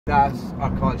that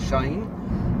are called Shine.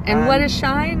 And what is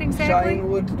Shine exactly? Shine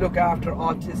would look after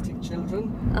autistic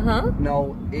children.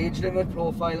 Now, age limit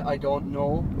profile, I don't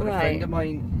know, but a friend of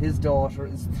mine, his daughter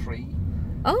is 3.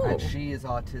 Oh. And she is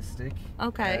autistic.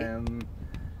 Okay.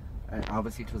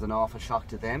 Obviously it was an awful shock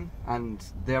to them, and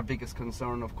their biggest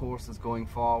concern, of course, is going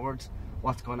forward,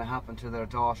 what's going to happen to their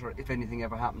daughter if anything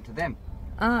ever happened to them.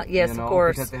 Yes, of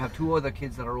course. Because they have 2 other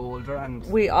kids that are older, and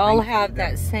we all have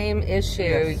that same issue,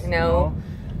 yes, you know.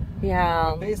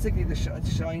 Yeah. Basically, the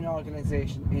Shine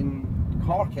organisation in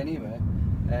Cork, anyway,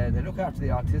 they look after the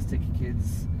autistic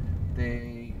kids.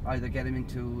 They either get them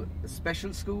into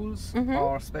special schools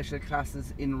or special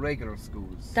classes in regular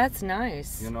schools. That's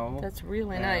nice. You know, that's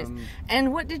really nice.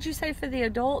 And what did you say for the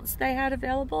adults they had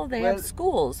available? They have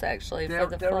schools actually for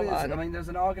the full on. I mean, there's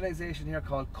an organisation here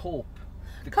called COPE.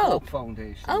 The COPE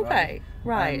Foundation. Okay,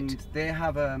 right. And they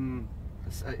have a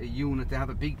unit. They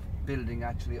have a big building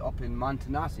actually up in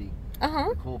Montanati.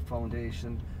 The COPE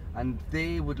Foundation, and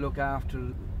they would look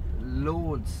after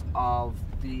loads of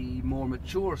the more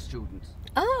mature students.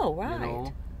 Oh, right. You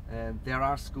know, there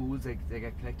are schools, they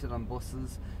get collected on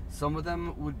buses. Some of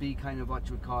them would be kind of what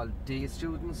you would call day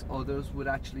students. Others would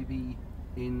actually be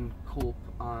in COPE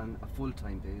on a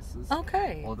full-time basis.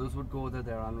 Okay. Others would go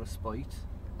there on respite.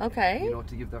 Okay. You know,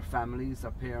 to give their families,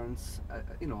 their parents,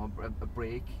 you know, a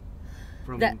break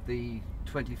from the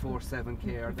 24/7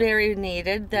 care. Very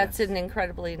needed. That's an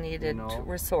incredibly needed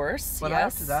resource. But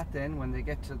after that, then, when they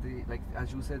get to the, like,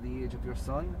 as you said, the age of your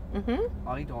son,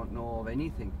 I don't know of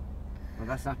anything. And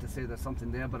that's not to say there's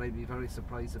something there, but I'd be very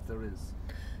surprised if there is.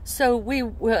 So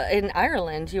in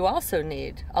Ireland, you also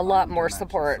need a lot more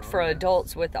support for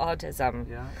adults with autism.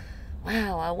 Yeah.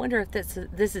 Wow, I wonder if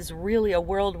this is really a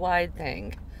worldwide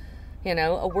thing. You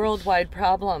know, a worldwide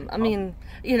problem. I mean,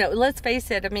 you know, let's face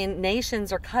it, I mean,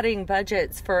 nations are cutting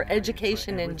budgets for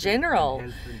education in general,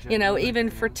 you know,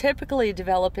 even for typically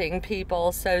developing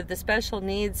people. So the special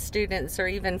needs students are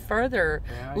even further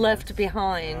left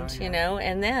behind, you know.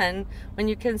 And then when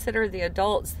you consider the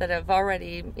adults that have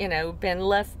already, you know, been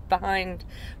left behind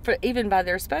for even by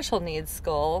their special needs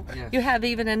school, you have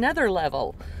even another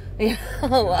level, you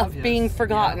know, of being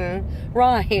forgotten.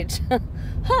 Right.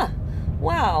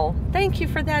 Wow, thank you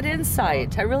for that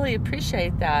insight. I really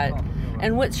appreciate that.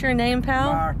 And what's your name,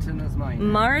 pal? Martin is mine.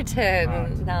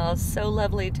 Martin. Now, so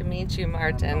lovely to meet you,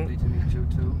 Martin. Lovely to meet you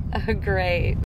too. Great.